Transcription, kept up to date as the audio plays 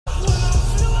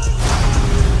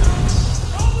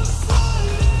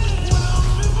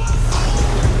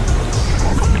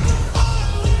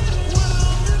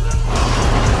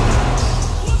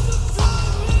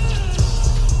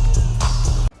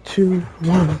2,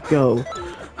 1, go.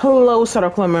 Hello,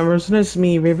 Startup Club members. This is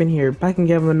me, Raven here, back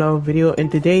again with another video. In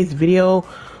today's video,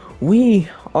 we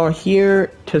are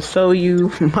here to show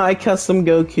you my custom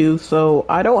Goku. So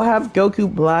I don't have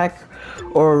Goku Black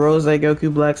or Rose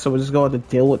Goku Black, so we're just going to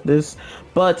deal with this.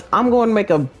 But I'm going to make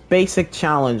a basic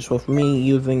challenge with me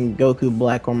using Goku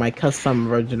Black, or my custom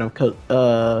version of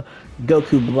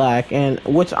Goku Black, and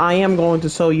which I am going to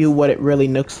show you what it really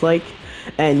looks like.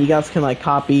 And you guys can like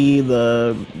copy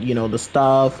the, the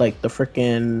stuff, like the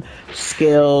freaking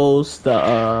skills,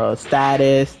 the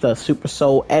status, the super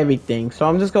soul, everything. So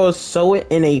I'm just going to show it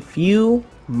in a few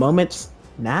moments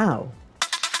now.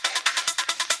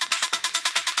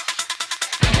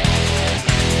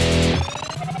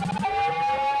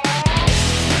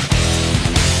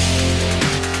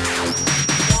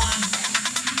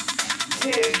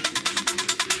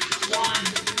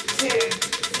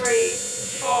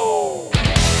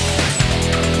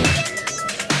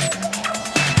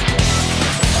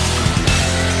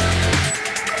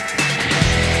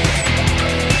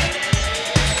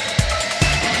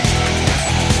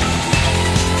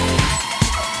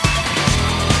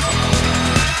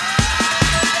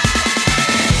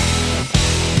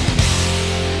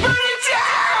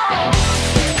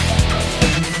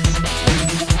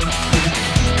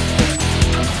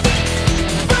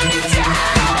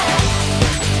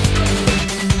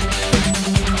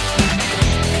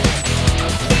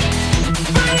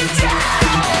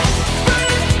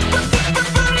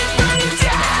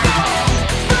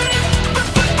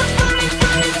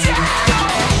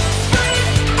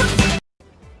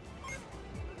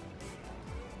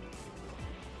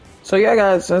 So yeah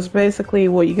guys, that's basically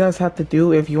what you guys have to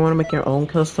do if you want to make your own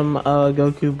custom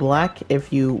Goku Black.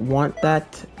 If you want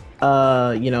that,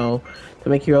 to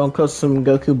make your own custom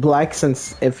Goku Black,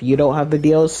 since if you don't have the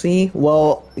DLC,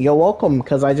 well, you're welcome,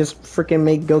 because I just freaking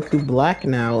make Goku Black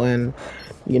now, and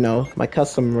my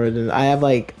custom version. I have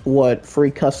like,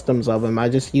 3 customs of him. I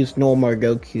just use normal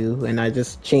Goku, and I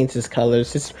just change his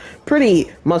colors. It's pretty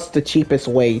much the cheapest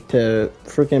way to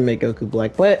freaking make Goku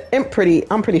Black, but I'm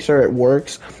pretty sure it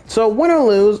works. So win or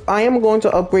lose, I am going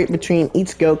to upgrade between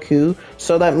each Goku.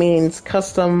 So that means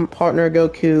custom partner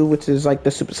Goku, which is like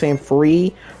the Super Saiyan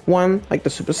 3 one, like the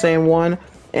Super Saiyan 1,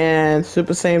 and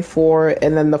Super Saiyan 4,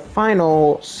 and then the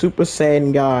final Super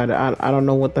Saiyan God. I don't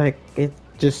know what the heck, it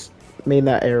just made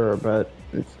that error, but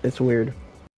it's weird.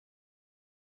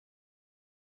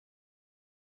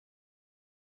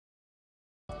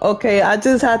 Okay, I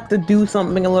just had to do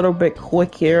something a little bit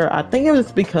quick here. I think it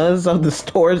was because of the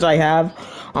storage I have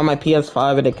on my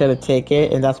PS5 and it couldn't take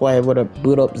it, and that's why I would have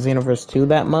boot up Xenoverse 2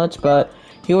 that much. But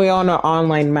here we are on our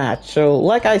online match. So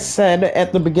like I said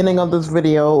at the beginning of this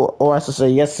video, or I should say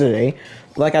yesterday,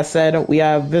 like I said, we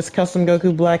have this custom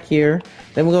Goku Black here.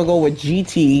 Then we're gonna go with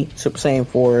GT Super Saiyan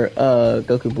 4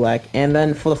 Goku Black, and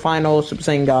then for the final Super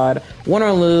Saiyan God, win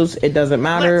or lose, it doesn't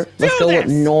matter. Let's go with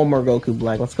normal Goku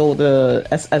Black. Let's go with the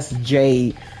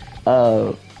SSJ,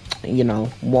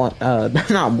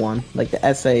 not one, like the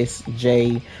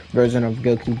SSJ version of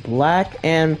Goku Black.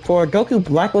 And for Goku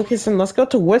Black location, let's go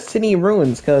to West City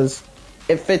Ruins, because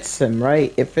it fits him,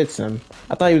 right? It fits him.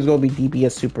 I thought he was gonna be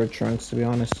DBS Super Trunks, to be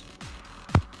honest.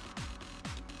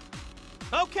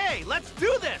 Okay, let's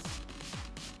do this!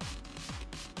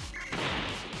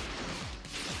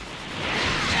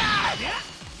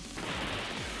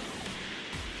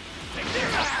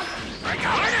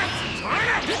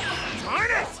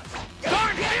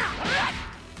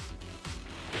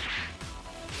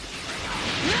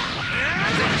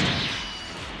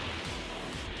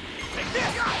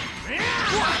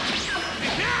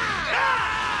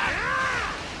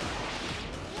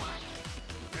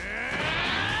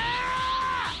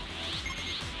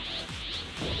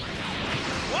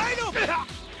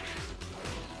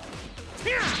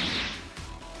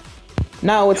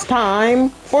 Now it's time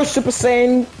for Super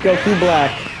Saiyan Goku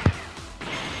Black.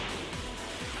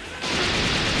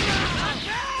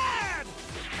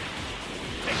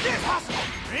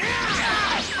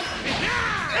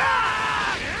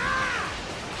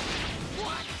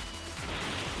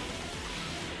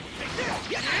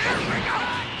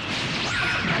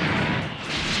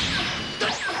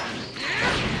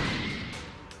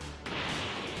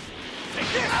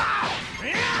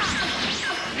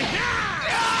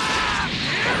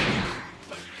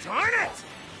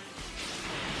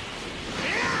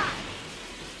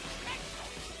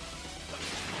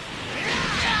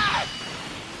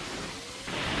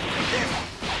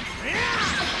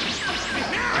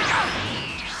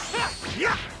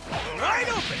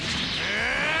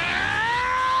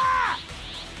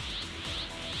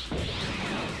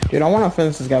 Dude, I want to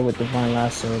finish this guy with Divine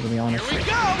Lasso, to be honest. Here we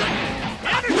go!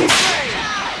 Energy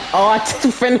Oh, I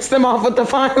just finished them off with the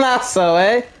fine lasso,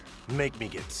 eh? Make me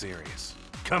get serious.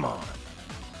 Come on.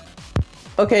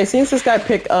 Okay, since this guy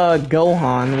picked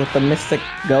Gohan with the Mystic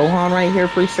Gohan right here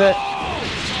preset.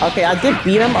 Okay, I did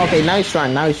beat him. Okay, now he's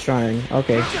trying. Now he's trying.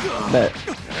 Okay, bet.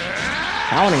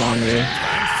 Counting on you.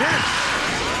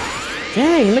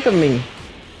 Dang, look at me.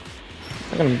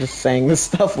 Look at him just saying this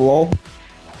stuff, lol.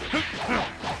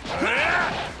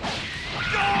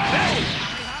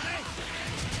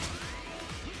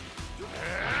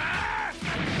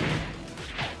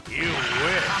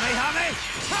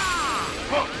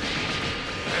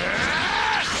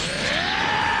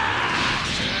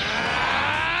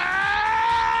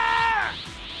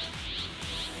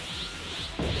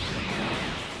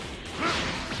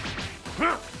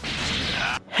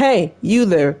 Hey, you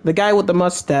there, the guy with the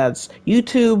mustache.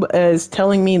 YouTube is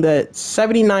telling me that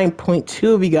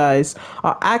 79.2 of you guys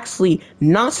are actually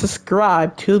not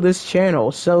subscribed to this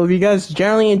channel. So if you guys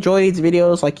generally enjoy these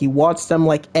videos, like you watch them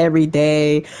like every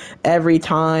day, every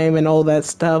time and all that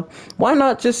stuff, why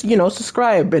not just,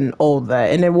 subscribe and all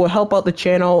that? And it will help out the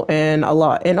channel and a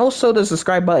lot. And also the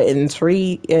subscribe button is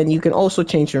free and you can also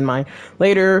change your mind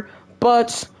later.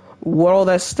 But with all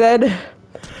that said,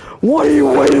 what are you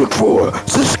waiting for?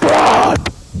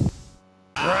 Subscribe!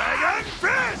 Dragon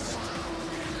Fist!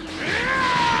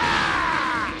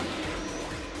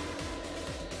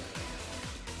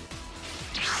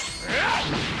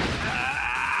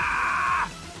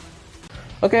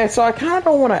 Okay, so I kind of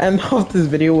don't want to end off this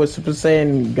video with Super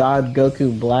Saiyan God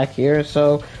Goku Black here,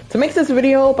 so to make this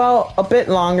video about a bit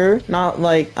longer, not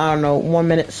like, I don't know, 1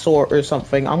 minute short or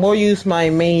something, I'm going to use my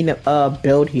main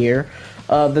build here.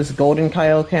 This Golden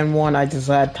Kaioken one, I just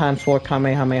had times 4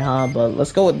 Kamehameha, but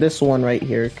let's go with this one right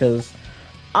here, because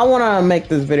I want to make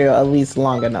this video at least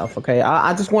long enough, okay?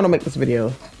 I just want to make this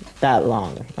video that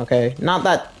long, okay? Not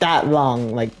that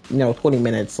long, like, 20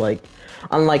 minutes, like,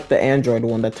 unlike the Android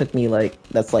one that took me, like,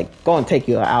 that's, like, going to take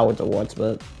you an hour to watch,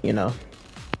 but,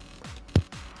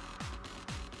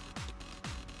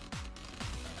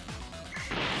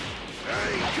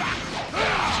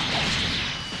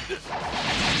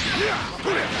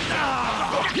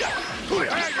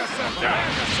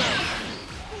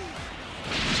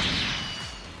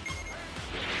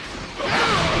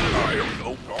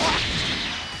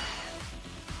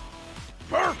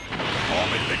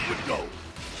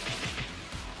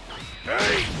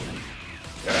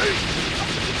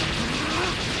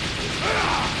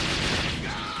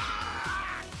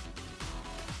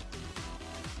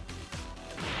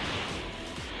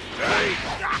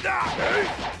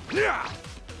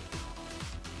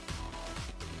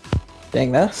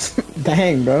 Dang,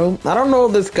 dang, bro. I don't know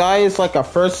if this guy is like a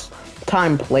first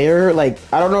time player. Like,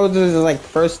 I don't know if this is like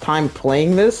first time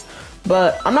playing this,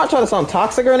 but I'm not trying to sound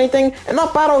toxic or anything. And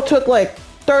that battle took like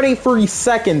 33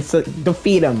 seconds to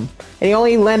defeat him. And he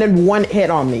only landed 1 hit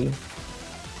on me.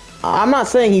 I'm not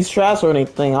saying he's trash or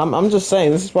anything. I'm just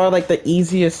saying this is probably like the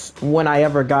easiest one I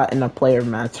ever got in a player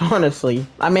match, honestly.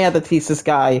 I may have to teach this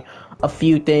guy a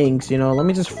few things, Let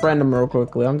me just friend him real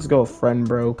quickly. I'm just go with friend,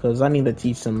 bro, because I need to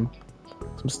teach him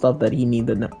some stuff that he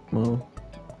needed to know.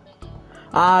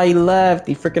 Ah, he left.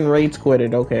 He freaking rage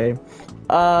quitted. Okay.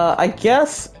 I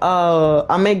guess,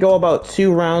 I may go about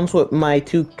 2 rounds with my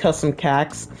 2 custom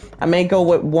cacks. I may go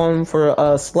with 1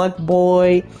 for, Select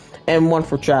Boy and 1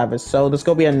 for Travis. So there's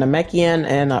gonna be a Namekian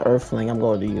and an Earthling I'm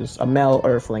going to use. A male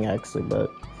Earthling, actually,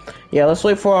 but yeah, let's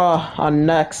wait for our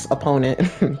next opponent,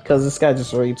 because this guy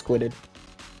just rage quitted.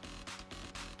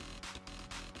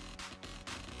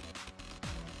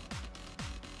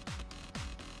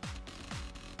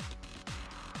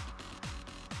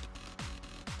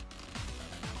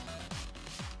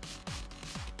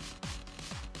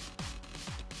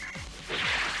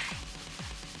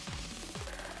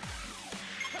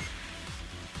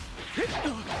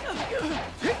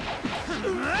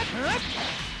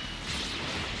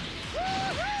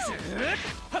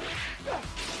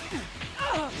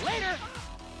 Later!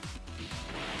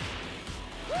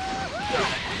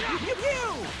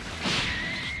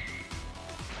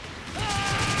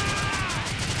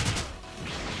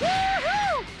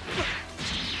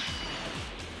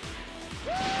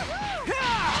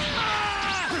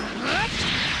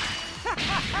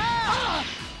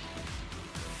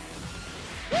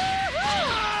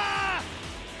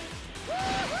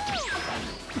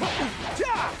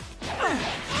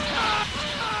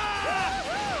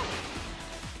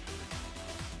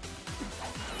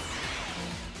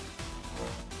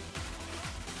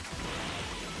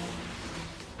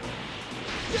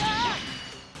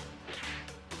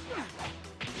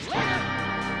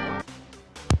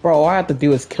 Bro, all I have to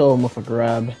do is kill him with a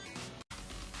grab.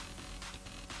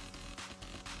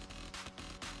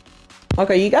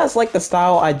 Okay, you guys like the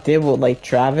style I did with like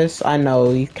Travis? I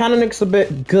know he kind of looks a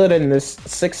bit good in this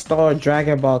 6-star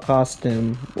Dragon Ball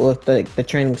costume with the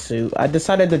training suit. I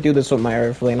decided to do this with my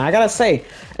Earthling, and I gotta say,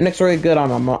 it looks really good on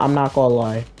him. I'm not gonna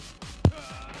lie.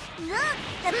 Look,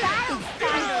 the battle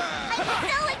started. I'm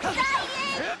so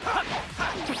excited.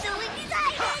 I'm so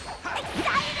excited.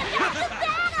 Excited about the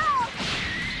battle.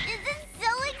 This is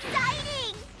so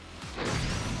exciting.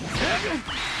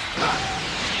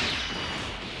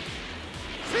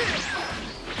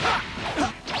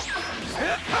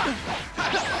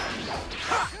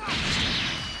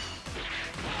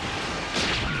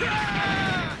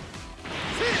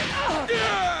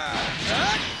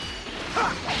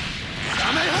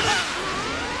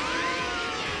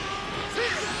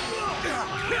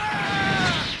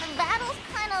 The battle's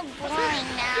kind of boring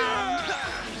now.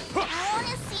 I want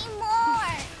to see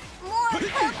more. More boom,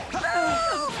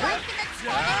 like in the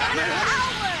tournament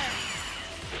power.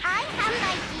 I have an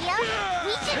idea.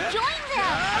 We should join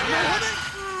them.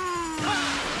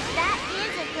 That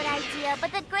is a good idea,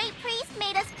 but the Great Priest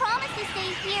made us promise to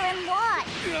stay here and watch.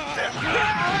 Oh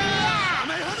yeah,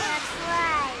 that's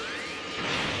right.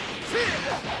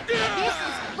 This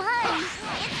is fun.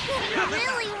 It's getting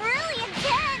really, really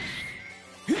intense.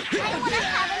 I want to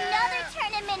have another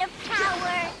tournament of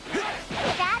power.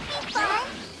 That'd be fun.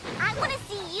 I want to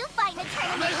see you fight in a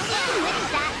tournament too.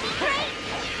 Wouldn't that be great?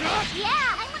 Yeah,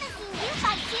 I want to see you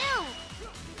fight too.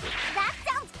 That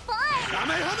sounds fun.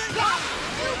 That's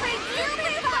super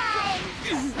duper fun.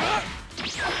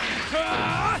 Go!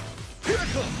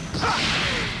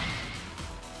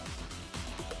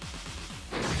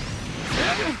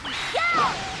 Yeah!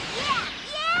 Yeah!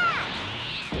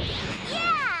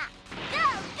 Yeah! Go!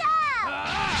 Go!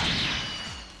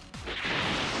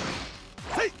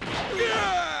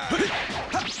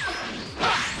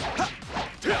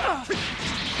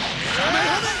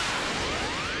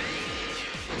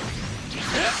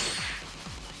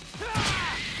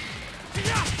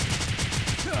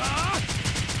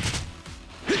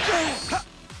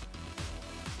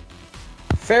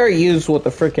 Fair use with the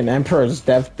freaking Emperor's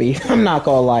Death Beat. I'm not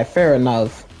gonna lie, fair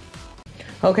enough.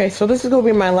 Okay, so this is gonna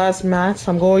be my last match.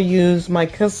 I'm gonna use my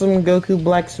custom Goku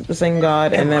Black Super Saiyan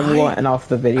God, and then we'll end off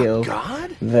the video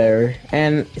there.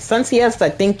 And since he has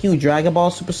that Thank You Dragon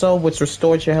Ball Super Soul, which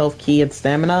restores your health, ki, and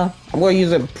stamina, I'm gonna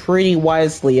use it pretty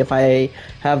wisely if I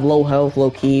have low health,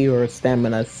 low ki, or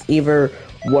stamina. It's either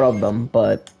one of them,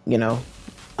 but, you know.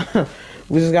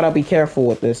 We just gotta be careful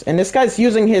with this. And this guy's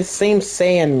using his same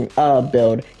Saiyan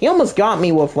build. He almost got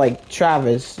me with, like,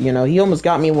 Travis, you know. He almost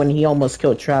got me when he almost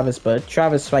killed Travis, but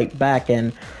Travis fight back.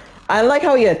 And I like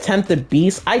how he attempted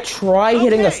Beast. I tried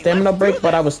hitting a stamina break,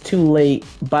 but I was too late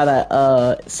by that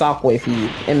shockwave he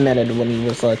emitted when he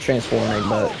was transforming.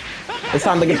 But it's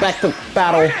time to get back to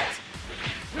battle.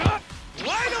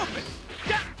 Wide open.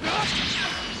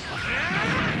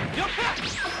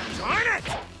 Darn it!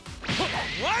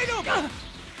 Wide open.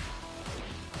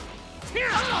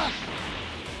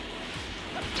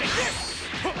 Take this.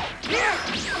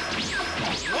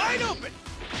 Wide open.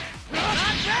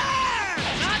 Not bad.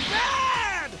 Not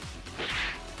bad.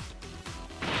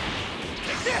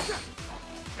 Take this.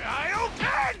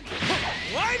 Kaioken.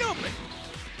 Wide open.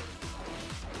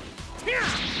 Take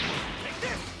this. Take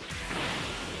this.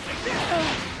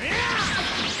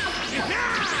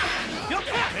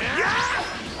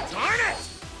 Darn it!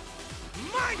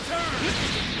 My turn!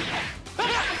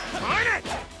 Darn it!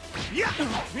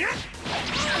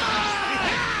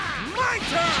 My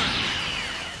turn!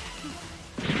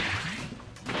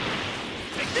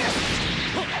 Take this!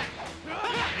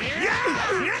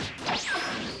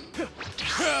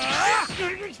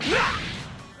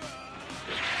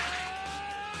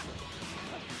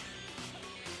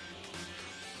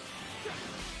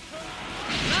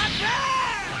 Not bad!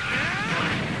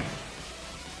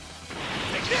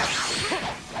 Take this!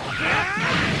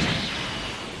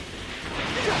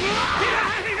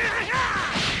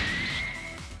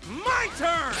 My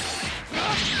turn!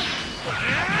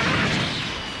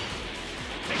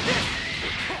 Take this!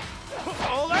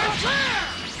 Solar flare!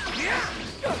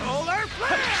 Solar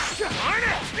flare! Darn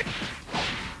it!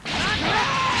 Not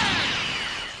bad!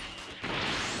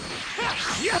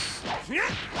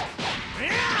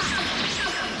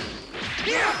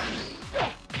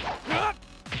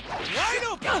 Wide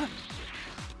open!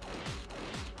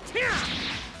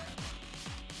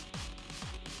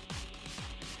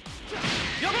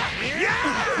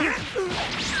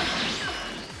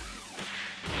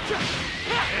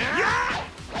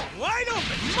 Wide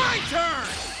open! My turn!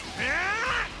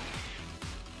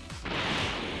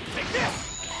 Take this!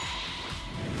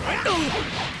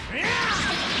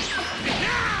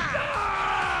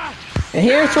 And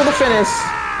here's for the finish.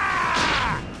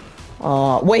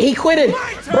 Wait, he quitted.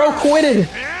 Bro quitted.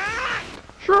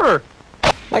 Sure.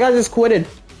 My guy just quitted.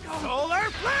 Solar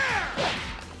flare.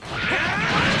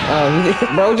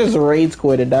 Bro just rage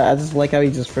quitted. I just like how he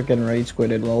just freaking rage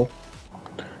quitted, lol.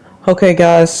 Okay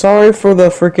guys, sorry for the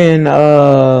freaking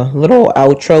little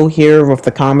outro here with the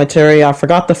commentary. I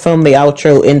forgot to film the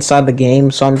outro inside the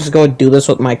game, so I'm just going to do this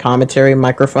with my commentary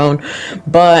microphone.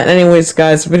 But anyways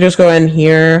guys, we just go in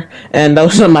here, and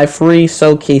those are my free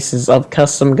showcases of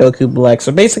custom Goku Black.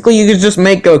 So basically you could just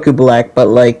make Goku Black, but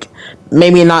like,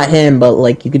 maybe not him, but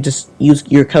like you could just use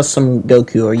your custom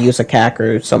Goku or use a CAC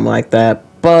or something like that.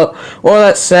 But all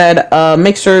that said,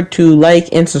 make sure to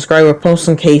like and subscribe or post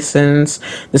notifications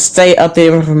to stay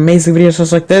updated with amazing videos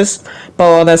just like this. But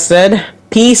all that said,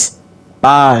 peace,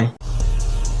 bye.